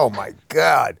 like, oh my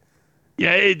God.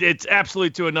 Yeah, it's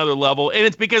absolutely to another level. And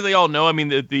it's because they all know. I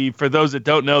mean, for those that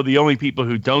don't know, the only people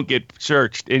who don't get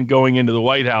searched in going into the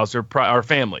White House are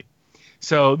family.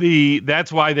 So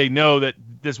that's why they know that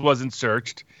this wasn't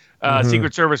searched.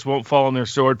 Secret Service won't fall on their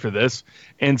sword for this.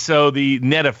 And so the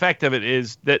net effect of it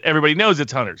is that everybody knows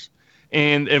it's Hunter's.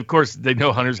 And, of course, they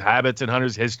know Hunter's habits and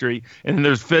Hunter's history. And then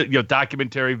there's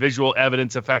documentary visual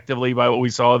evidence effectively by what we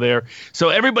saw there. So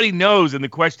everybody knows. And the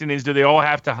question is, do they all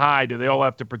have to hide? Do they all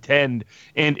have to pretend?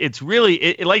 And it's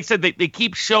really, like I said, they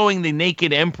keep showing the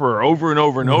naked emperor over and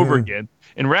over and over again.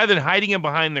 And rather than hiding him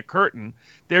behind the curtain,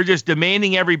 they're just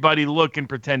demanding everybody look and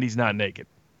pretend he's not naked.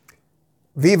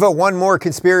 Viva, one more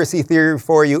conspiracy theory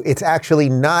for you. It's actually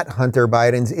not Hunter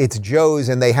Biden's, it's Joe's,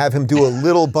 and they have him do a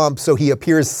little bump so he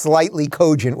appears slightly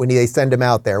cogent when they send him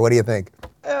out there. What do you think?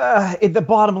 The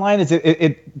bottom line is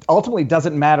it ultimately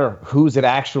doesn't matter whose it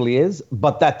actually is,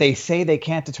 but that they say they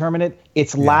can't determine it,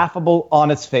 it's laughable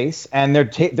on its face, and they're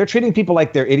treating people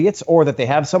like they're idiots, or that they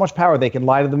have so much power they can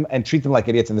lie to them and treat them like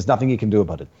idiots, and there's nothing you can do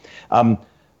about it.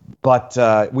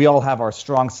 But we all have our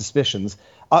strong suspicions.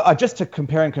 Just to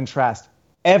compare and contrast,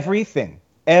 everything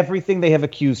they have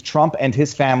accused Trump and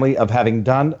his family of having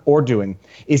done or doing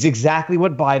is exactly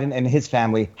what Biden and his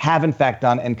family have in fact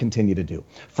done and continue to do.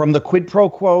 From the quid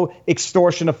pro quo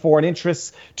extortion of foreign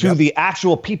interests to the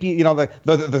actual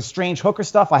the strange hooker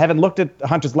stuff. I haven't looked at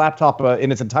Hunter's laptop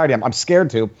in its entirety. I'm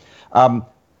scared to.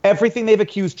 Everything they've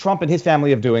accused Trump and his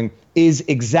family of doing is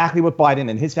exactly what Biden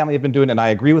and his family have been doing. And I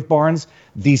agree with Barnes.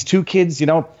 These two kids,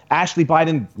 Ashley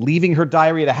Biden leaving her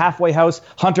diary at a halfway house,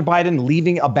 Hunter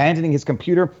Biden abandoning his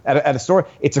computer at a store.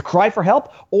 It's a cry for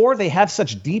help, or they have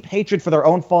such deep hatred for their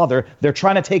own father. They're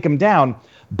trying to take him down.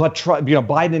 But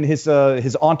Biden and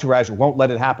his entourage won't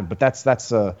let it happen. But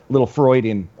that's a little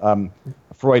Freudian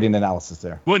analysis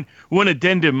there. One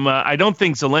addendum, I don't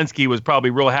think Zelensky was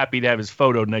probably real happy to have his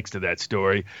photo next to that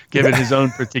story, given his own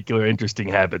particular interesting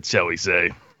habits, shall we say.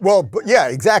 Well, yeah,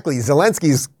 exactly.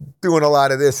 Zelensky's doing a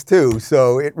lot of this too,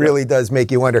 so it really does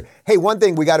make you wonder. Hey, one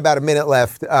thing, we got about a minute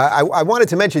left. I wanted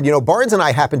to mention, Barnes and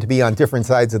I happen to be on different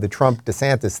sides of the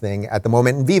Trump-DeSantis thing at the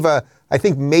moment. And Viva, I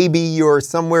think maybe you're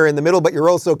somewhere in the middle, but you're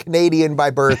also Canadian by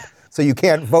birth, so you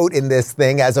can't vote in this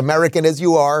thing, as American as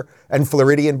you are, and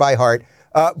Floridian by heart.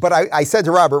 But I said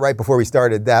to Robert right before we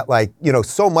started that,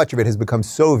 so much of it has become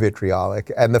so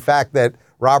vitriolic. And the fact that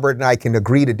Robert and I can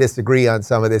agree to disagree on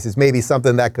some of this is maybe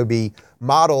something that could be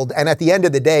modeled. And at the end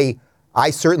of the day,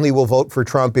 I certainly will vote for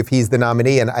Trump if he's the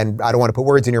nominee. And I don't want to put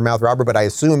words in your mouth, Robert, but I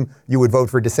assume you would vote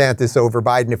for DeSantis over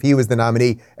Biden if he was the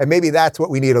nominee. And maybe that's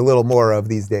what we need a little more of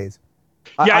these days.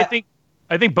 Yeah,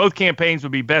 I think both campaigns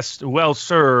would be best well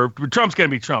served. Trump's going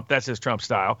to be Trump. That's his Trump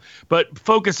style. But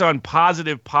focus on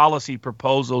positive policy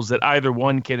proposals that either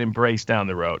one can embrace down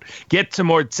the road. Get some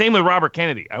more. Same with Robert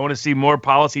Kennedy. I want to see more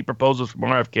policy proposals from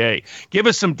RFK. Give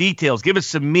us some details. Give us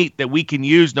some meat that we can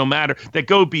use that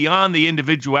go beyond the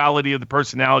individuality of the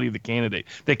personality of the candidate,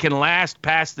 that can last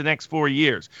past the next 4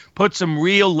 years. Put some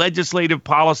real legislative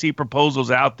policy proposals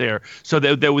out there so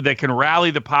that can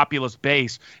rally the populist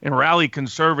base and rally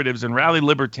conservatives and rally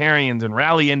libertarians and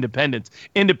rally independents,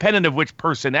 independent of which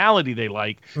personality they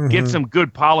like. Get some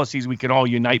good policies we can all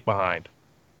unite behind.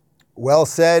 Well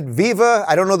said. Viva,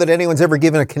 I don't know that anyone's ever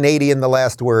given a Canadian the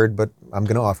last word, but I'm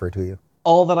going to offer it to you.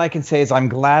 All that I can say is I'm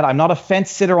glad. I'm not a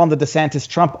fence sitter on the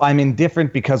DeSantis-Trump. I'm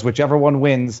indifferent because whichever one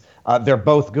wins, they're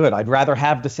both good. I'd rather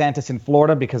have DeSantis in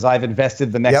Florida because I've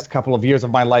invested the next couple of years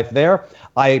of my life there.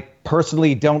 I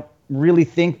personally don't really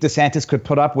think DeSantis could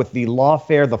put up with the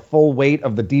lawfare, the full weight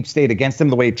of the deep state against him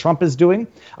the way Trump is doing.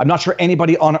 I'm not sure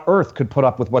anybody on earth could put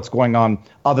up with what's going on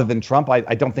other than Trump. I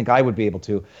don't think I would be able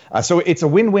to. So it's a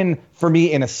win-win for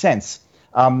me in a sense.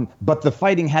 But the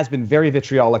fighting has been very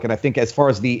vitriolic. And I think as far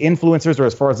as the influencers or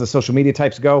as far as the social media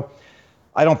types go,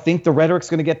 I don't think the rhetoric's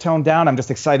going to get toned down. I'm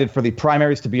just excited for the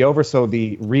primaries to be over so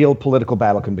the real political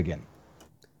battle can begin.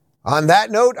 On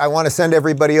that note, I want to send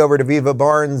everybody over to Viva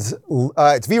Barnes.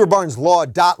 It's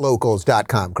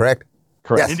vivabarneslaw.locals.com, correct?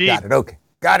 Correct. Yes, Indeed. got it. Okay.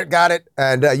 Got it.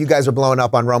 And you guys are blowing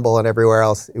up on Rumble and everywhere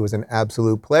else. It was an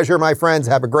absolute pleasure, my friends.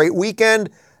 Have a great weekend.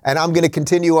 And I'm going to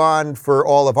continue on for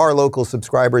all of our local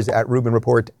subscribers at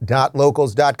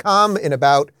rubinreport.locals.com in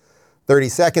about 30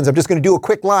 seconds. I'm just going to do a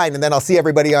quick line, and then I'll see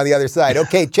everybody on the other side.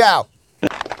 Okay, ciao.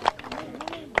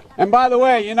 And by the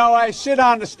way, I sit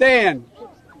on the stand,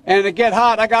 and it get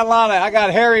hot. I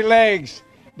got hairy legs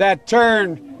that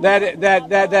turn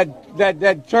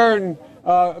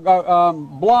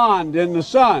blonde in the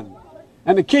sun.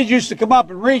 And the kids used to come up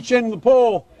and reach in the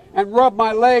pool and rub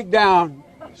my leg down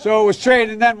so it was straight,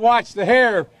 and then watch the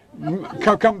hair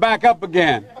come back up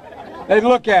again. They'd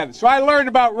look at it. So I learned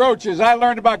about roaches. I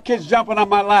learned about kids jumping on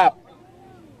my lap.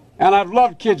 And I've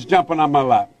loved kids jumping on my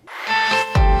lap.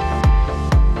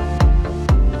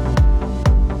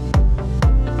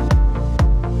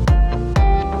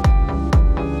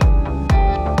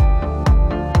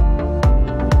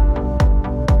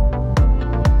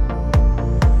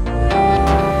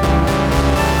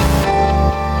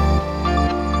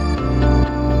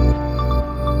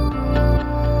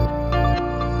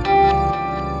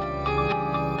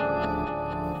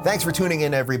 Thanks for tuning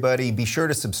in, everybody. Be sure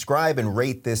to subscribe and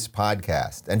rate this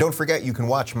podcast. And don't forget, you can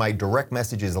watch my direct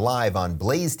messages live on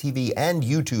Blaze TV and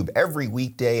YouTube every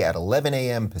weekday at 11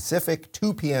 a.m. Pacific,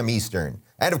 2 p.m. Eastern.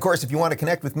 And of course, if you want to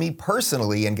connect with me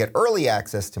personally and get early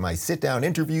access to my sit-down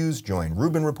interviews, join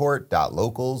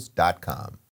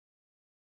RubinReport.locals.com.